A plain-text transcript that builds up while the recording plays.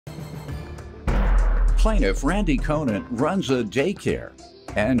Plaintiff Randy Conant runs a daycare,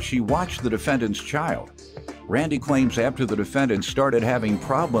 and she watched the defendant's child. Randy claims after the defendant started having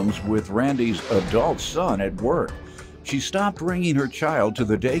problems with Randy's adult son at work, she stopped bringing her child to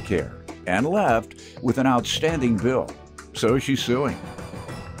the daycare and left with an outstanding bill. So she's suing.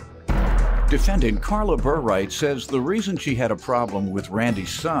 Defendant Carla Burright says the reason she had a problem with Randy's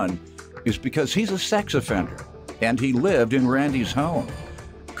son is because he's a sex offender and he lived in Randy's home.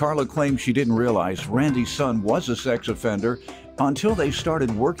 Carla claims she didn't realize Randy's son was a sex offender until they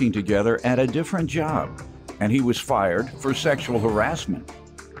started working together at a different job, and he was fired for sexual harassment.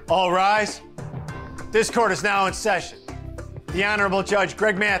 All rise. This court is now in session. The Honorable Judge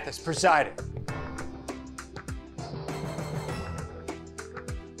Greg Mathis presiding.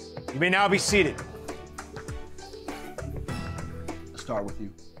 You may now be seated. Let's start with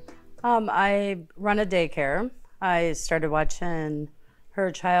you. I run a daycare. I started watching her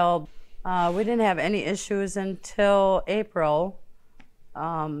child. We didn't have any issues until April.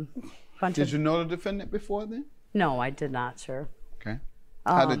 Did you know the defendant before then? No, I did not, sir. Okay.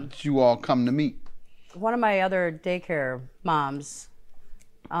 How did you all come to meet? One of my other daycare moms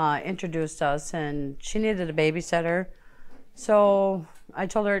introduced us, and she needed a babysitter. So I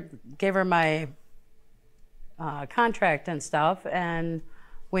told her, gave her my contract and stuff, and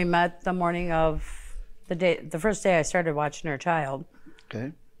we met the morning of the first day I started watching her child.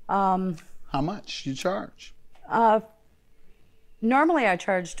 Okay. How much you charge? Normally I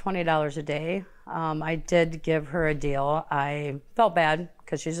charge $20 a day. I did give her a deal. I felt bad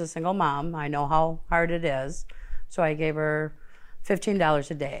because she's a single mom. I know how hard it is. So I gave her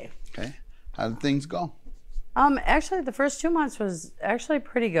 $15 a day. Okay. How did things go? Actually, the first 2 months was actually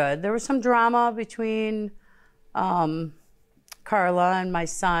pretty good. There was some drama between Carla and my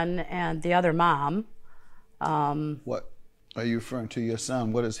son and the other mom. What are you referring to? Your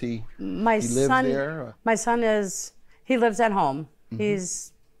son? What is he? My he lives son, there? Or? My son he lives at home. Mm-hmm.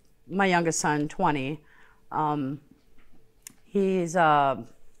 He's my youngest son, 20. He's a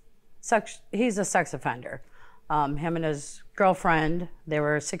sex offender. Him and his girlfriend, they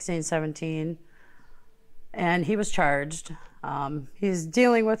were 16, 17, and he was charged. He's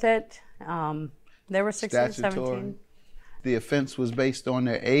dealing with it. They were 16, Statutory. 17. The offense was based on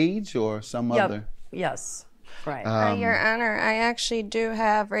their age or some other? Yes, right. Your Honor, I actually do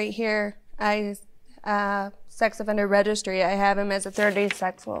have right here, sex offender registry. I have him as a third-degree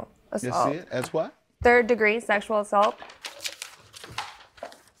sexual assault. You see it? As what? Third-degree sexual assault.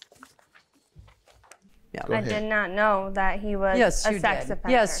 Yeah. I did not know that he was a sex offender.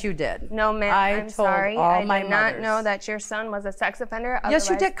 Yes, you did. No, ma'am, I'm sorry. I did not know that your son was a sex offender. Yes,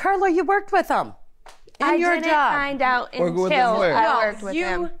 you did. Carla, you worked with him. I didn't find out until I worked with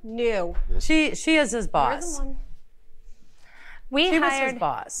him. You knew. She is his boss. She was his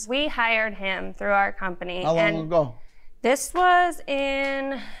boss. We hired him through our company. How long ago? This was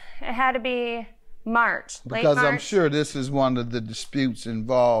it had to be March, late Because March. I'm sure this is one of the disputes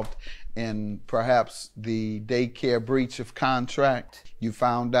involved in perhaps the daycare breach of contract. You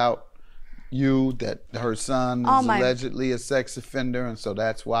found out that her son is allegedly a sex offender, and so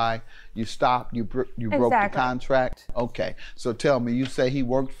that's why you stopped. You broke the contract. Okay, so tell me, you say he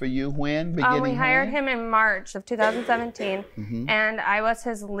worked for you when? We hired him in March of 2017, and I was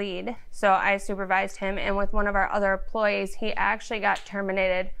his lead, so I supervised him. And with one of our other employees, he actually got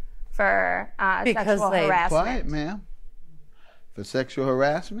terminated for sexual harassment. Quiet, ma'am. For sexual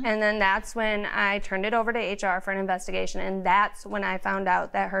harassment? And then that's when I turned it over to HR for an investigation, and that's when I found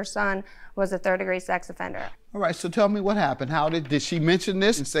out that her son was a third-degree sex offender. All right, so tell me what happened. How did she mention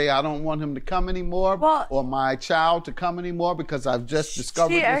this and say, I don't want him to come anymore, or my child to come anymore because I've just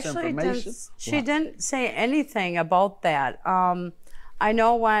discovered this information? She didn't say anything about that. I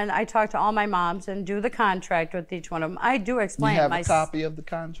know when I talk to all my moms and do the contract with each one of them, I do explain. You have a copy of the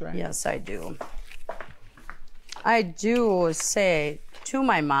contract? Yes, I do. I do say to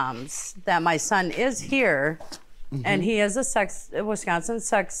my moms that my son is here, and he is a Wisconsin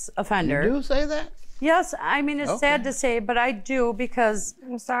sex offender. You do say that? Yes, I mean, it's sad to say, but I do because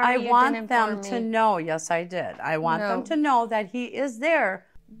I want them to know. Yes, I did. I want them to know that he is there,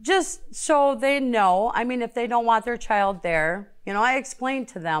 just so they know. I mean, if they don't want their child there, I explained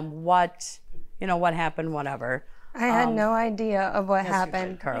to them what happened, whatever. I had no idea of what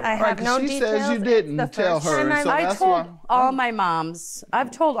happened. I have no details. She says you didn't tell her, so I told all my moms.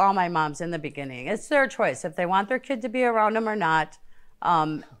 I've told all my moms in the beginning. It's their choice if they want their kid to be around them or not.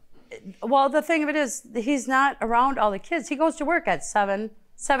 Well, the thing of it is, he's not around all the kids. He goes to work at 7:30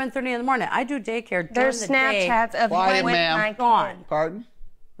 in the morning. I do daycare during the day. There's Snapchats of him when I'm gone. Pardon?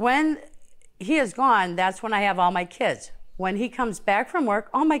 When he is gone, that's when I have all my kids. When he comes back from work,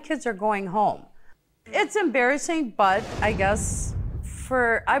 all my kids are going home. It's embarrassing, but I guess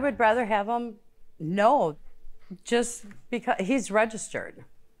I would rather have him know, just because he's registered.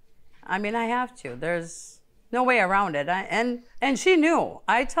 I mean, I have to. There's no way around it. And she knew.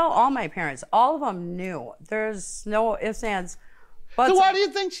 I tell all my parents, all of them knew. There's no ifs, ands, buts. So why do you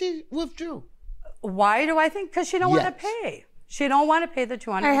think she withdrew? Why do I think? Because she don't want to pay. She don't want to pay the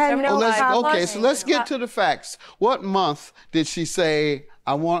 $275. Okay, so let's get to the facts. What month did she say,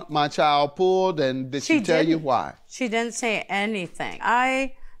 I want my child pulled, and did she tell you why? She didn't say anything.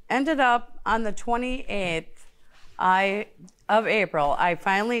 I ended up on the 28th of April, I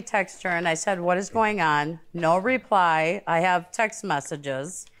finally texted her and I said, what is going on? No reply. I have text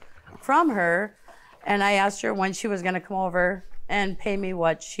messages from her, and I asked her when she was going to come over and pay me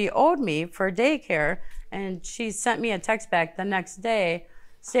what she owed me for daycare, and she sent me a text back the next day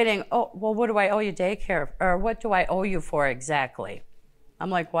stating, oh, well, what do I owe you daycare, or what do I owe you for exactly? I'm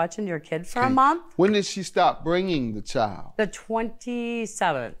like, watching your kid for a month? When did she stop bringing the child? The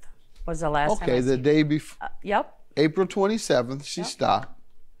 27th was the last time. Okay, the day before. Yep. April 27th, she stopped.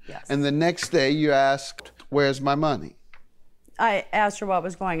 Yes. And the next day you asked, where's my money? I asked her what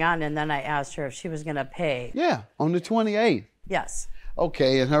was going on, and then I asked her if she was going to pay. Yeah, on the 28th. Yes.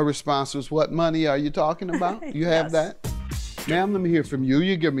 Okay, and her response was, what money are you talking about? You have that? Ma'am, let me hear from you.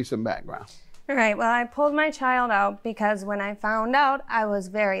 You give me some background. All right, well, I pulled my child out because when I found out, I was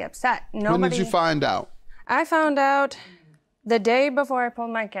very upset. When did you find out? I found out the day before I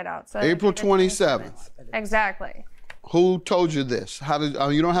pulled my kid out. So April 27th. Exactly. Who told you this? How did?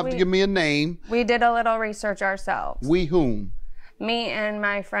 You don't have to give me a name. We did a little research ourselves. We whom? Me and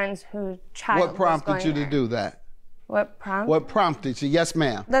my friends whose child What prompted was you going to do that? What prompted? What prompted you? Yes,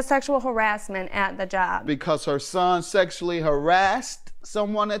 ma'am. The sexual harassment at the job. Because her son sexually harassed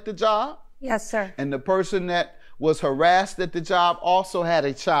someone at the job? Yes, sir. And the person that was harassed at the job also had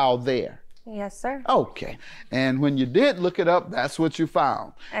a child there? Yes, sir. Okay. And when you did look it up, that's what you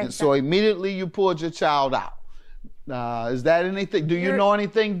found. Exactly. And so immediately you pulled your child out. Is that anything? Do you know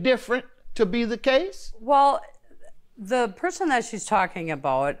anything different to be the case? Well, the person that she's talking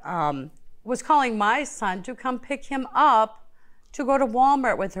about was calling my son to come pick him up to go to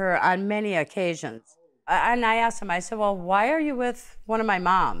Walmart with her on many occasions. And I asked him, I said, well, why are you with one of my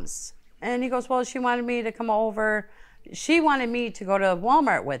moms? And he goes, well, she wanted me to come over. She wanted me to go to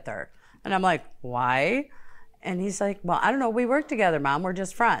Walmart with her. And I'm like, why? And he's like, well, I don't know. We work together, Mom. We're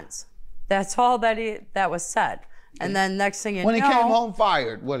just friends. That's all that was said. And then next thing you know. When he came home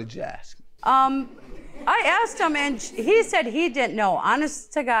fired, what did you ask? I asked him, and he said he didn't know.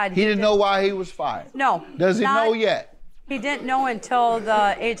 Honest to God. He didn't know why he was fired? No. Does he know yet? He didn't know until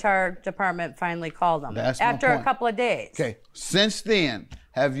the HR department finally called him. That's after my point. A couple of days. Okay. Since then,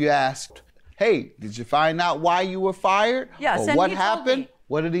 have you asked, hey, did you find out why you were fired? Yes. Or what happened?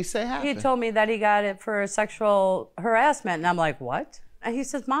 What did he say happened? He told me that he got it for sexual harassment. And I'm like, what? And he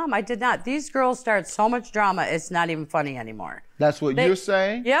says, Mom, I did not. These girls start so much drama, it's not even funny anymore. That's what you're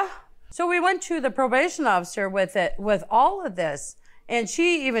saying? Yeah. So we went to the probation officer with all of this. And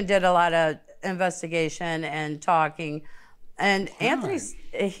she even did a lot of investigation and talking. And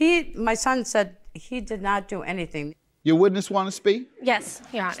Anthony, my son said he did not do anything. Your witness want to speak? Yes,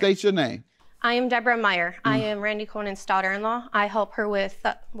 Your Honor. State your name. I am Deborah Meyer. I am Randy Conan's daughter-in-law. I help her with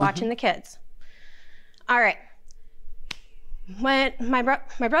watching the kids. All right. When my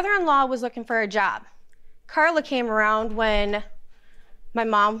brother-in-law was looking for a job, Carla came around when my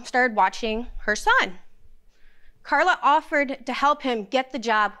mom started watching her son. Carla offered to help him get the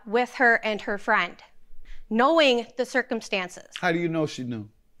job with her and her friend, knowing the circumstances. How do you know she knew?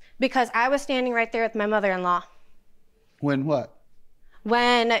 Because I was standing right there with my mother-in-law. When what?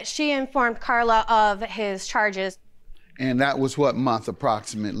 When she informed Carla of his charges. And that was what month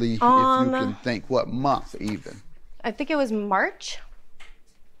approximately, if you can think, what month even? I think it was March.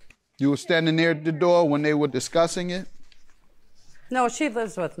 You were standing there at the door when they were discussing it? No, she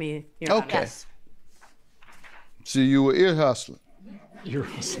lives with me. Your Honor. Yes. So you were ear hustling. Ear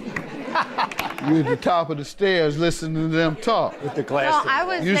hustling. You at the top of the stairs listening to them talk. With the glass. No, I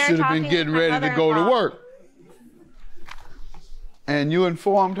was You there should have been talking getting with my ready to go to mother-in-law. work. And you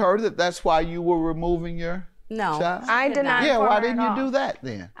informed her that that's why you were removing your child? I did not. Yeah, inform why her didn't at you all. do that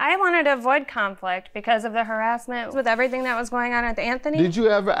then? I wanted to avoid conflict because of the harassment with everything that was going on at the Anthony. Did you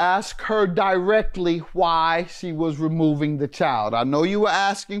ever ask her directly why she was removing the child? I know you were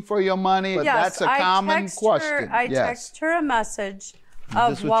asking for your money, but Yes, that's a common question. I text her a message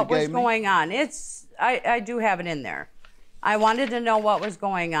of what was gave me? going on. I do have it in there. I wanted to know what was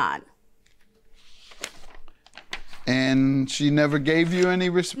going on. And she never gave you any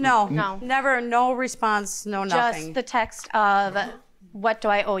response? No. Never, no response, no nothing. Just the text of, what do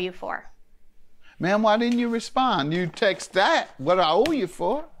I owe you for? Ma'am, why didn't you respond? You text that, what I owe you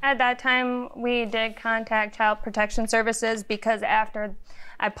for. At that time, we did contact Child Protection Services because after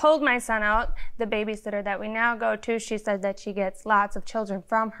I pulled my son out, the babysitter that we now go to, she said that she gets lots of children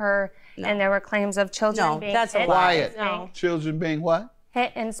from her, and there were claims of children being that's hit. Quiet. No. Children being what?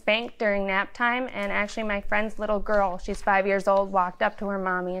 Hit and spanked during nap time, and actually my friend's little girl, she's 5 years old, walked up to her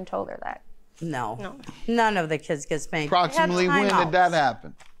mommy and told her that. No. None of the kids get spanked. Approximately when did that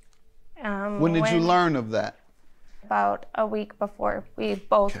happen? When did you learn of that? About a week before we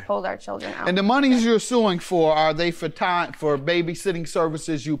both pulled our children out. And the monies you're suing for, are they for babysitting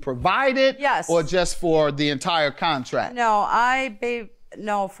services you provided? Yes. Or just for the entire contract? No,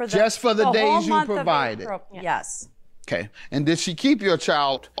 for the just for the days whole you month of provided. April. Yes. Okay. And did she keep your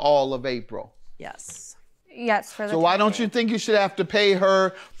child all of April? Yes. Yes, for the So why don't you think you should have to pay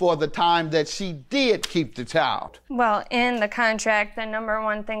her for the time that she did keep the child? Well, in the contract, the number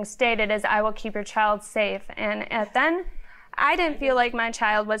one thing stated is I will keep your child safe. And then I didn't feel like my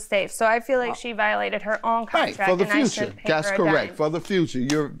child was safe. So I feel like she violated her own contract. Right, for the and I future. should pay That's her a correct. dime. For the future.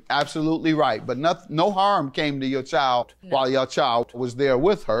 You're absolutely right. But no harm came to your child while your child was there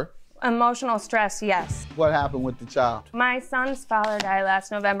with her. Emotional stress, yes. What happened with the child? My son's father died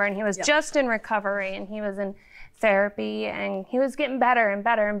last November, and he was just in recovery, and he was in therapy, and he was getting better and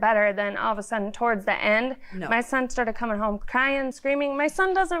better and better. Then all of a sudden, towards the end, my son started coming home crying, screaming. My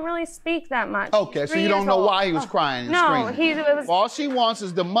son doesn't really speak that much. Okay, so you don't know why he was crying and screaming. No, it was... All she wants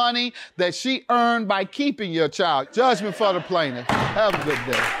is the money that she earned by keeping your child. Judgment for the plaintiff. Have a good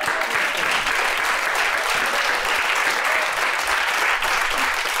day.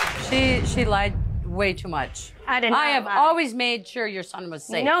 She lied way too much. I did not I have lie. always made sure your son was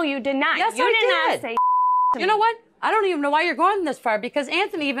safe. No, you did not. Yes, you I did did. not say to You me. know what? I don't even know why you're going this far because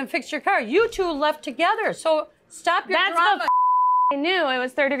Anthony even fixed your car. You two left together, so stop your drama. I knew it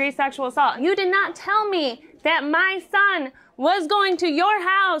was third-degree sexual assault. You did not tell me that my son was going to your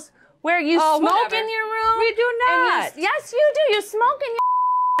house where you smoke whatever. in your room. We do not. Yes, you do. You smoke in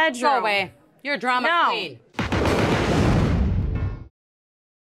your bedroom. Go away. You're a drama queen.